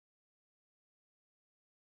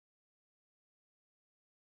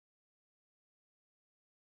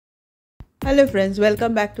Hello friends,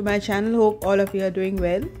 welcome back to my channel. Hope all of you are doing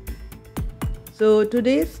well. So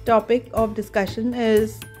today's topic of discussion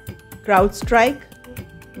is CrowdStrike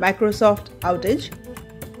Microsoft outage.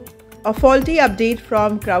 A faulty update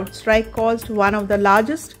from CrowdStrike caused one of the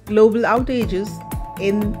largest global outages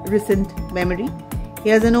in recent memory.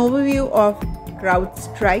 Here's an overview of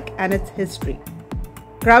CrowdStrike and its history.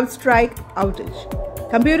 CrowdStrike outage.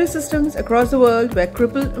 Computer systems across the world were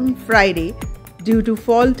crippled on Friday due to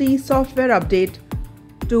faulty software update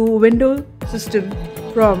to Windows system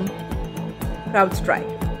from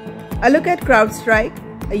CrowdStrike. A look at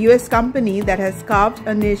CrowdStrike, a US company that has carved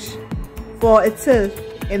a niche for itself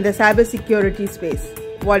in the cybersecurity space.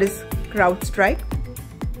 What is CrowdStrike?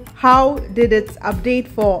 How did its update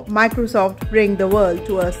for Microsoft bring the world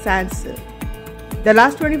to a standstill? The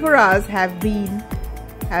last 24 hours have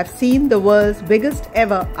seen the world's biggest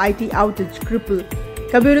ever IT outage cripple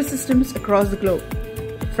computer systems across the globe.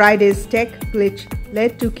 Friday's tech glitch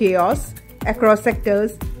led to chaos across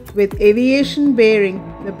sectors, with aviation bearing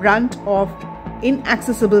the brunt of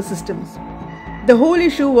inaccessible systems. The whole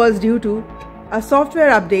issue was due to a software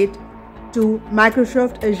update to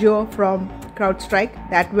Microsoft Azure from CrowdStrike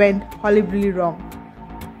that went horribly wrong.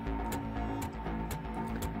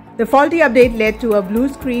 The faulty update led to a blue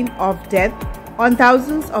screen of death on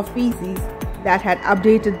thousands of PCs that had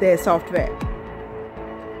updated their software.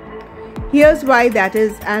 Here's why that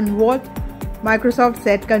is and what Microsoft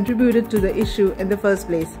said contributed to the issue in the first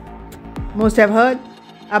place. Most have heard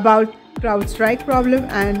about CrowdStrike problem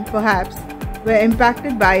and perhaps were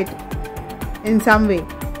impacted by it in some way.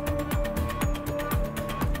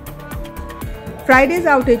 Friday's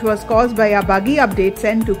outage was caused by a buggy update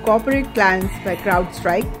sent to corporate clients by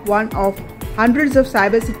CrowdStrike, one of hundreds of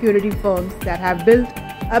cybersecurity firms that have built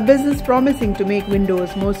a business promising to make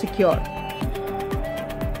Windows more secure.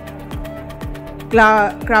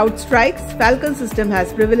 CrowdStrike's Falcon system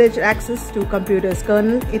has privileged access to computers'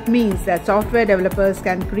 kernel. It means that software developers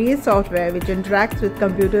can create software which interacts with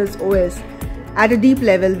computers' OS at a deep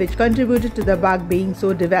level, which contributed to the bug being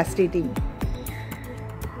so devastating.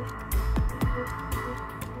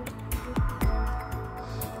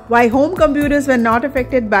 Why home computers were not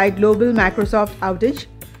affected by global Microsoft outage?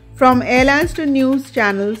 From airlines to news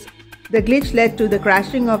channels, the glitch led to the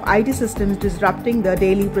crashing of IT systems, disrupting the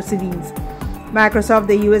daily proceedings. Microsoft,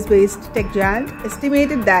 the US-based tech giant,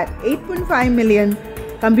 estimated that 8.5 million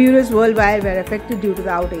computers worldwide were affected due to the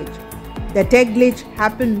outage. The tech glitch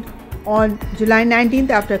happened on July 19th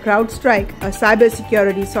after CrowdStrike, a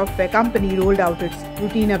cybersecurity software company, rolled out its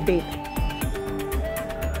routine update.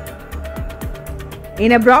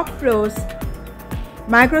 In a blog post,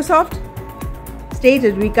 Microsoft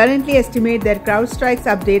stated, "We currently estimate that CrowdStrike's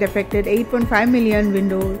update affected 8.5 million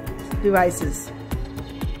Windows devices."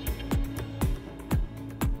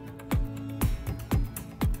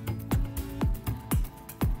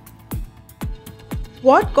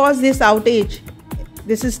 What caused this outage?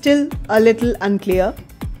 This is still a little unclear.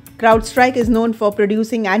 CrowdStrike is known for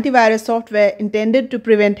producing antivirus software intended to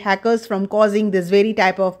prevent hackers from causing this very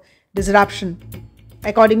type of disruption.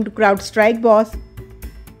 According to CrowdStrike boss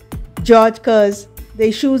George Kurz, the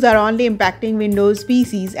issues are only impacting Windows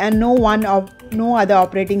PCs and no other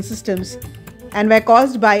operating systems, and were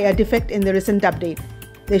caused by a defect in the recent update.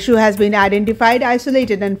 The issue has been identified,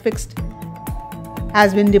 isolated, and fixed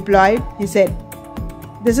has been deployed, he said.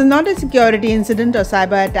 This is not a security incident or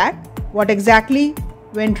cyber attack. What exactly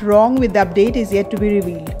went wrong with the update is yet to be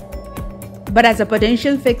revealed. But as a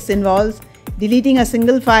potential fix involves deleting a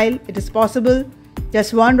single file, it is possible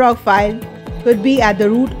just one wrong file could be at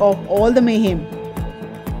the root of all the mayhem.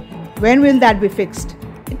 When will that be fixed?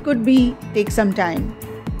 It could take some time.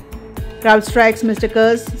 CrowdStrike's Mr.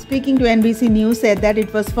 Kurz, speaking to NBC News, said that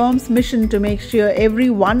it was firm's mission to make sure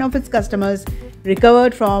every one of its customers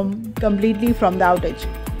recovered completely from the outage.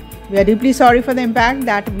 "We are deeply sorry for the impact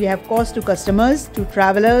that we have caused to customers, to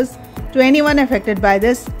travelers, to anyone affected by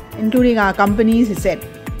this, including our companies," he said.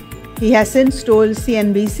 He has since told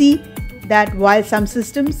CNBC that while some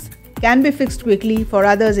systems can be fixed quickly, for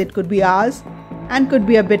others it could be hours and could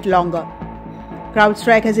be a bit longer.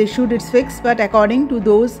 CrowdStrike has issued its fix, but according to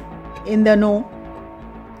those in the know,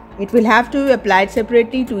 it will have to be applied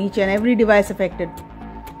separately to each and every device affected.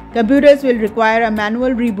 Computers will require a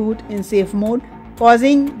manual reboot in safe mode,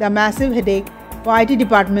 causing the massive headache for IT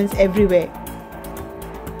departments everywhere.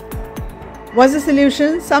 What's the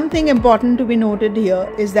solution? Something important to be noted here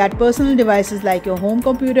is that personal devices like your home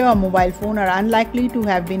computer or mobile phone are unlikely to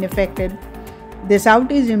have been affected. This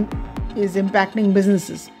outage is impacting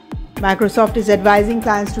businesses. Microsoft is advising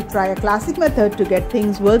clients to try a classic method to get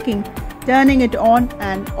things working, turning it on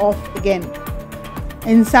and off again.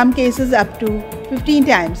 in some cases up to 15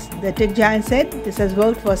 times. The tech giant said this has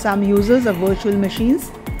worked for some users of virtual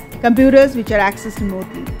machines, computers which are accessed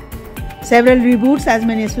remotely. Several reboots, as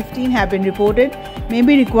many as 15, have been reported, may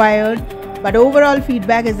be required, but overall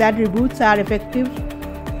feedback is that reboots are effective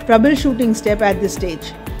troubleshooting step at this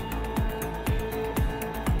stage.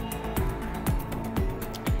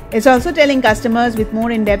 It's also telling customers with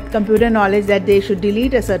more in-depth computer knowledge that they should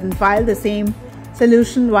delete a certain file, the same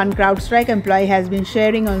solution one CrowdStrike employee has been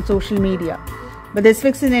sharing on social media. But this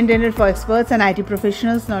fix is intended for experts and IT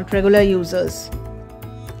professionals, not regular users.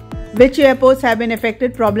 Which airports have been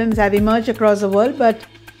affected? Problems have emerged across the world, but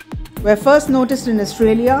were first noticed in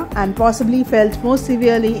Australia and possibly felt most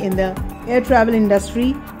severely in the air travel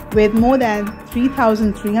industry, with more than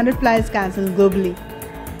 3,300 flights cancelled globally.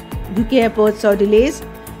 UK airports saw delays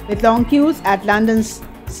with long queues at London's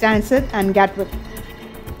Stansted and Gatwick.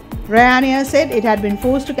 Ryanair said it had been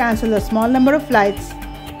forced to cancel a small number of flights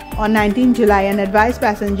on 19 July and advised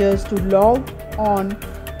passengers to log on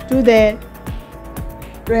to their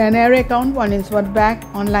Ryanair account once it's back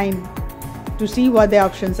online to see what their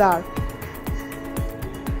options are.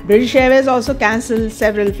 British Airways also cancelled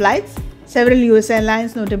several flights. Several US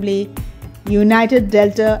airlines, notably United,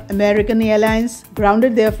 Delta, American Airlines,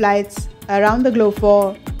 grounded their flights around the globe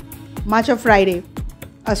for much of Friday.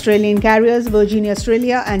 Australian carriers Virgin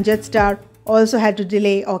Australia and Jetstar also had to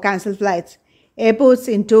delay or cancel flights. Airports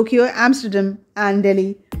in Tokyo, Amsterdam and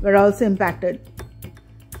Delhi were also impacted.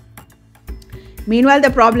 Meanwhile, the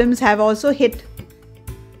problems have also hit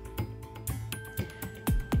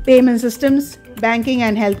payment systems, banking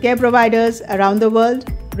and healthcare providers around the world,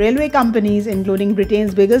 railway companies including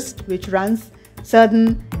Britain's biggest, which runs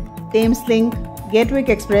Southern, Thameslink, Gatwick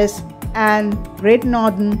Express and Great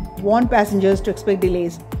Northern, warned passengers to expect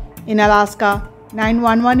delays. In Alaska,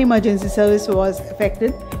 911 emergency service was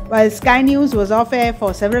affected, while Sky News was off air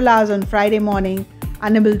for several hours on Friday morning,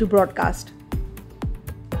 unable to broadcast.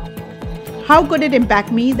 How could it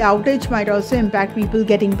impact me? The outage might also impact people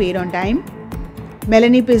getting paid on time.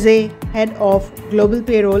 Melanie Pizzey, head of Global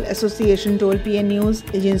Payroll Association, told PN News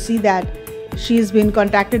agency that she's been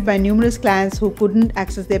contacted by numerous clients who couldn't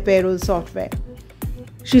access their payroll software.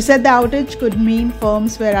 She said the outage could mean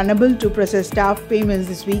firms were unable to process staff payments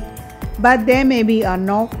this week, but there may be a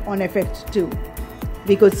knock-on effect too.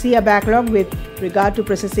 We could see a backlog with regard to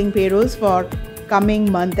processing payrolls for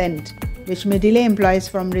coming month end, which may delay employees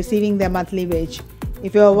from receiving their monthly wage.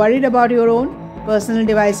 If you are worried about your own personal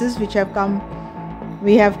devices, we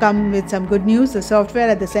have come with some good news. The software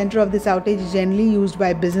at the center of this outage is generally used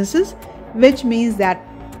by businesses, which means that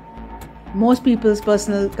most people's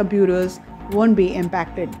personal computers won't be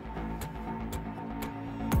impacted.